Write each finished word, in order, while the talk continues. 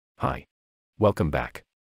Hi. Welcome back.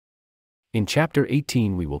 In Chapter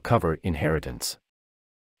 18 we will cover inheritance.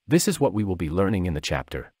 This is what we will be learning in the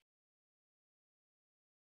chapter.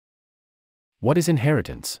 What is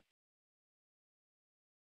inheritance?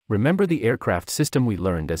 Remember the aircraft system we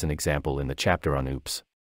learned as an example in the chapter on OOPS.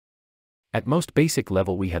 At most basic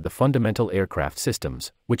level we had the fundamental aircraft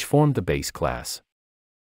systems, which formed the base class.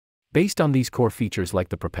 Based on these core features like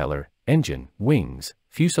the propeller, engine, wings,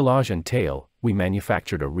 fuselage and tail, we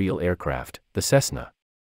manufactured a real aircraft, the Cessna.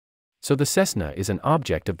 So the Cessna is an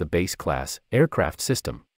object of the base class, aircraft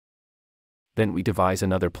system. Then we devise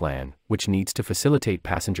another plan, which needs to facilitate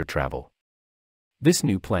passenger travel. This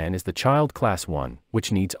new plan is the Child Class 1,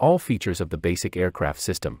 which needs all features of the basic aircraft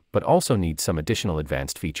system, but also needs some additional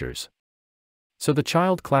advanced features. So the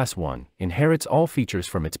Child Class 1 inherits all features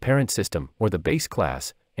from its parent system, or the base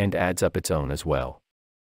class, and adds up its own as well.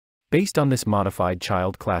 Based on this modified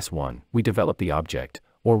Child Class 1, we develop the object,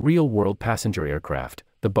 or real-world passenger aircraft,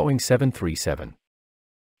 the Boeing 737.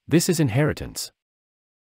 This is inheritance.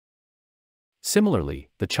 Similarly,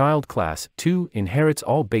 the Child Class 2 inherits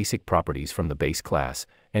all basic properties from the base class,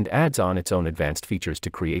 and adds on its own advanced features to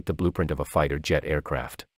create the blueprint of a fighter jet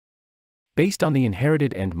aircraft. Based on the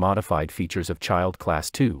inherited and modified features of Child Class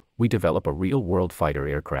 2, we develop a real-world fighter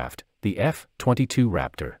aircraft, the F-22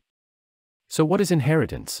 Raptor. So what is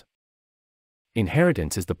inheritance?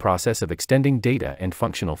 Inheritance is the process of extending data and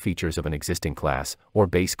functional features of an existing class, or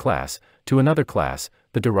base class, to another class,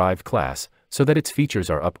 the derived class, so that its features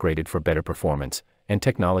are upgraded for better performance, and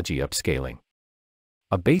technology upscaling.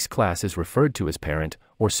 A base class is referred to as parent,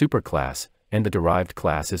 or superclass, and the derived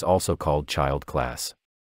class is also called child class.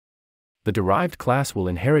 The derived class will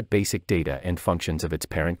inherit basic data and functions of its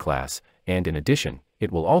parent class, and in addition,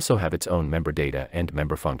 it will also have its own member data and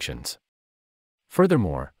member functions.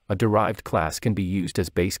 Furthermore, a derived class can be used as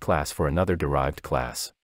base class for another derived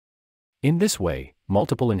class. In this way,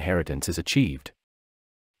 multiple inheritance is achieved.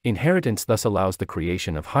 Inheritance thus allows the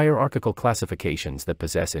creation of hierarchical classifications that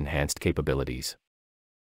possess enhanced capabilities.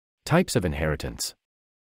 Types of inheritance.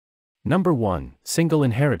 Number 1, single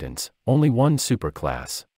inheritance, only one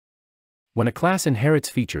superclass. When a class inherits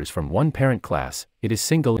features from one parent class, it is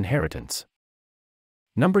single inheritance.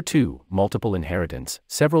 Number 2, multiple inheritance,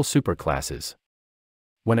 several superclasses.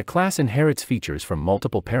 When a class inherits features from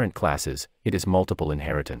multiple parent classes, it is multiple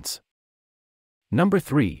inheritance. Number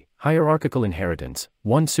 3, hierarchical inheritance,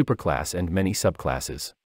 one superclass and many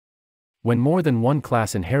subclasses. When more than one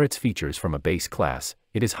class inherits features from a base class,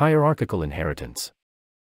 it is hierarchical inheritance.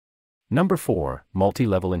 Number 4,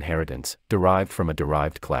 multi-level inheritance, derived from a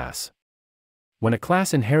derived class. When a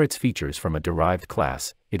class inherits features from a derived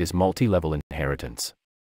class, it is multi-level inheritance.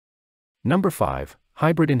 Number 5,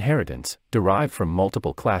 hybrid inheritance, derived from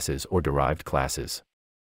multiple classes or derived classes.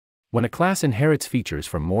 When a class inherits features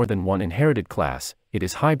from more than one inherited class, it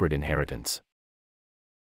is hybrid inheritance.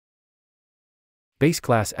 Base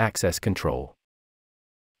class access control.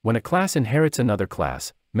 When a class inherits another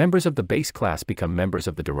class, members of the base class become members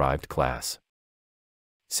of the derived class.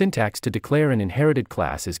 Syntax to declare an inherited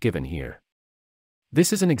class is given here.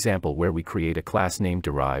 This is an example where we create a class named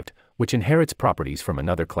derived, which inherits properties from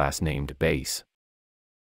another class named base.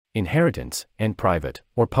 Inheritance, and private,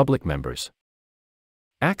 or public members.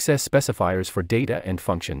 Access specifiers for data and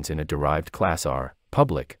functions in a derived class are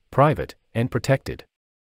public, private, and protected.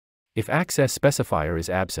 If access specifier is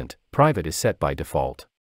absent, private is set by default.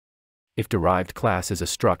 If derived class is a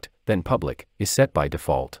struct, then public is set by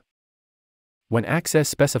default. When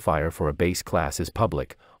access specifier for a base class is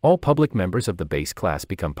public, all public members of the base class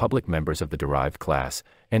become public members of the derived class,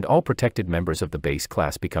 and all protected members of the base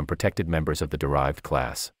class become protected members of the derived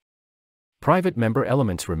class. Private member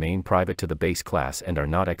elements remain private to the base class and are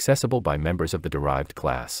not accessible by members of the derived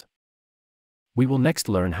class. We will next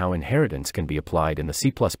learn how inheritance can be applied in the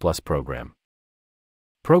C++ program.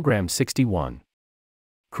 Program 61.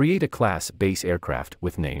 Create a class base aircraft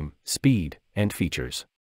with name, speed, and features.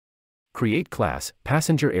 Create class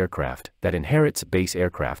passenger aircraft that inherits base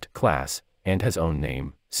aircraft class and has own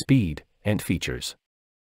name, speed, and features.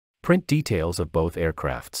 Print details of both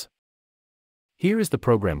aircrafts. Here is the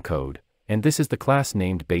program code, and this is the class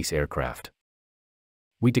named base aircraft.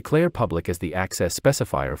 We declare public as the access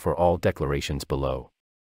specifier for all declarations below.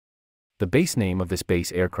 The base name of this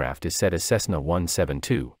base aircraft is set as Cessna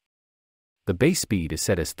 172. The base speed is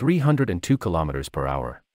set as 302 km per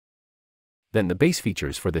hour. Then the base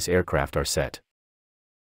features for this aircraft are set.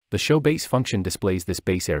 The showBase function displays this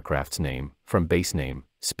base aircraft's name, from base name,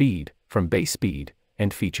 speed, from base speed,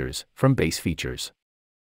 and features, from base features.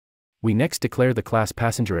 We next declare the class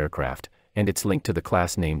passenger aircraft, and its link to the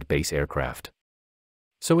class named base aircraft.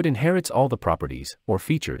 So it inherits all the properties, or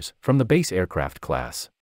features, from the base aircraft class.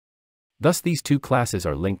 Thus these two classes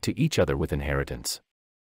are linked to each other with inheritance.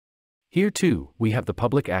 Here too, we have the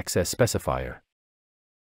public access specifier.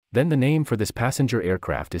 Then the name for this passenger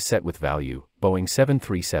aircraft is set with value, Boeing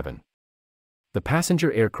 737. The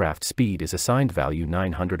passenger aircraft speed is assigned value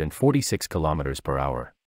 946 km per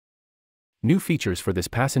hour. New features for this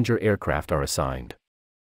passenger aircraft are assigned.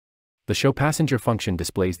 The show passenger function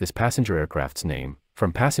displays this passenger aircraft's name,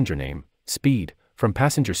 from passenger name, speed, from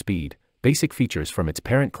passenger speed, basic features from its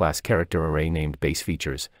parent class character array named base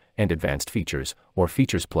features, and advanced features, or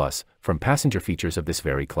features plus, from passenger features of this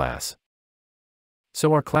very class.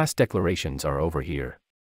 So our class declarations are over here.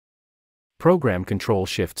 Program control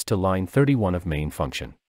shifts to line 31 of main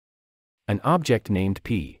function. An object named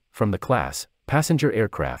P, from the class, passenger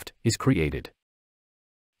aircraft, is created.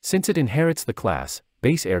 Since it inherits the class,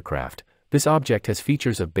 base aircraft, this object has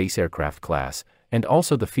features of base aircraft class, and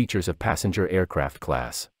also the features of passenger aircraft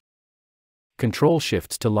class. Control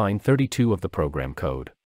shifts to line 32 of the program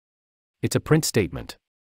code. It's a print statement.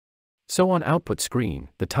 So on output screen,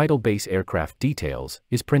 the title base aircraft details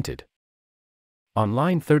is printed. On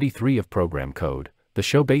line 33 of program code, the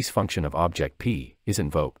show base function of object P is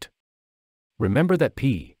invoked. Remember that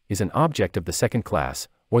P is an object of the second class,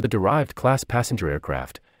 or the derived class passenger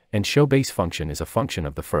aircraft, and show base function is a function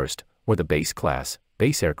of the first, or the base class,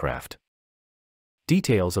 base aircraft.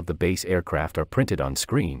 Details of the base aircraft are printed on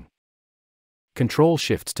screen. Control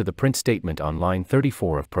shifts to the print statement on line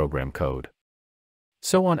 34 of program code.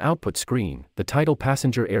 So on output screen, the title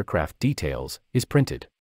passenger aircraft details is printed.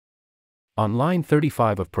 On line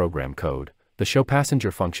 35 of program code, the show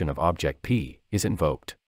passenger function of object P is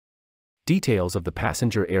invoked. Details of the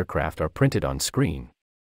passenger aircraft are printed on screen.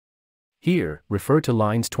 Here, refer to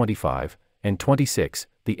lines 25 and 26,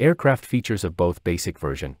 the aircraft features of both basic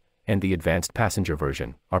version and the advanced passenger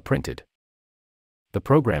version are printed. The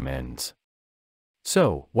program ends.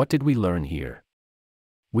 So, what did we learn here?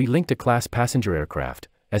 We linked a class passenger aircraft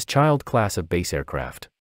as child class of base aircraft.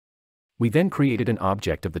 We then created an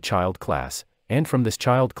object of the child class, and from this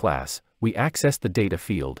child class, we accessed the data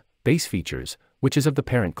field, base features, which is of the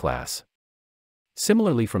parent class.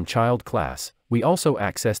 Similarly from child class, we also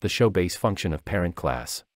access the show base function of parent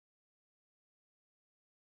class.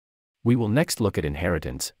 We will next look at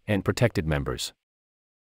inheritance and protected members.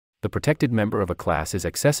 The protected member of a class is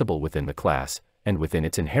accessible within the class, and within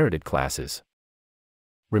its inherited classes.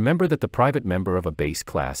 Remember that the private member of a base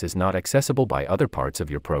class is not accessible by other parts of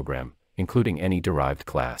your program, including any derived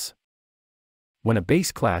class. When a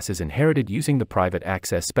base class is inherited using the private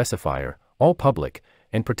access specifier, all public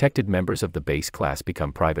and protected members of the base class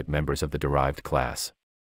become private members of the derived class.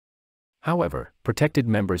 However, protected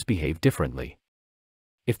members behave differently.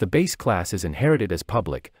 If the base class is inherited as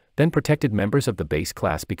public, then protected members of the base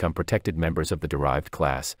class become protected members of the derived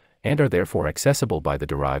class, and are therefore accessible by the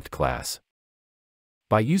derived class.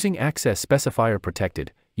 By using access specifier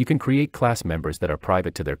protected, you can create class members that are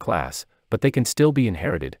private to their class, but they can still be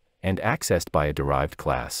inherited and accessed by a derived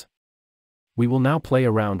class. We will now play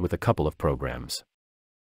around with a couple of programs.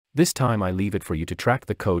 This time I leave it for you to track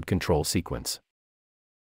the code control sequence.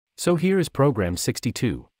 So here is program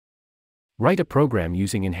 62. Write a program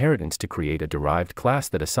using inheritance to create a derived class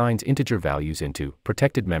that assigns integer values into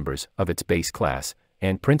protected members of its base class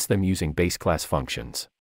and prints them using base class functions.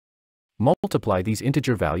 Multiply these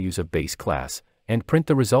integer values of base class and print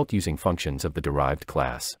the result using functions of the derived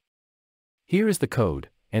class. Here is the code,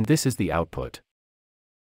 and this is the output.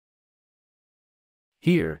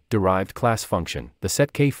 Here, derived class function, the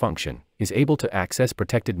setK function, is able to access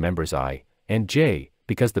protected members I and j,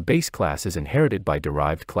 because the base class is inherited by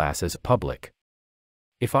derived class as public.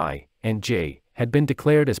 If I and j had been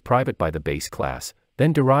declared as private by the base class,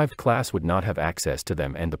 then derived class would not have access to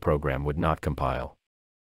them and the program would not compile.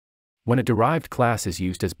 When a derived class is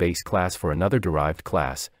used as base class for another derived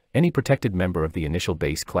class, any protected member of the initial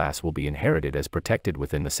base class will be inherited as protected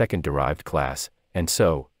within the second derived class, and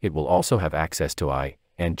so, it will also have access to I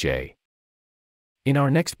and j. In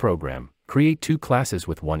our next program, create two classes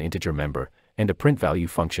with one integer member, and a print value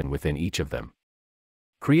function within each of them.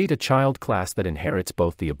 Create a child class that inherits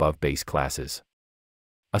both the above base classes.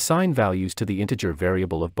 Assign values to the integer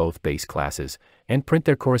variable of both base classes, and print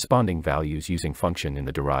their corresponding values using function in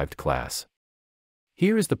the derived class.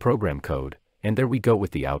 Here is the program code, and there we go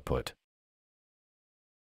with the output.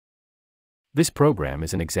 This program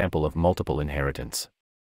is an example of multiple inheritance.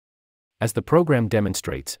 As the program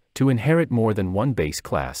demonstrates, to inherit more than one base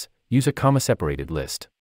class, use a comma-separated list.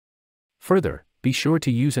 Further, be sure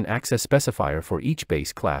to use an access specifier for each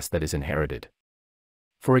base class that is inherited.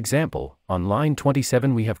 For example, on line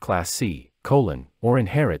 27 we have class C, or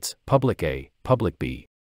inherits, public A, public B.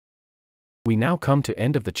 We now come to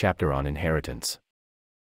end of the chapter on inheritance.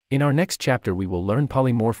 In our next chapter we will learn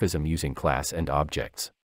polymorphism using class and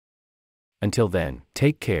objects. Until then,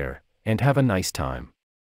 take care, and have a nice time.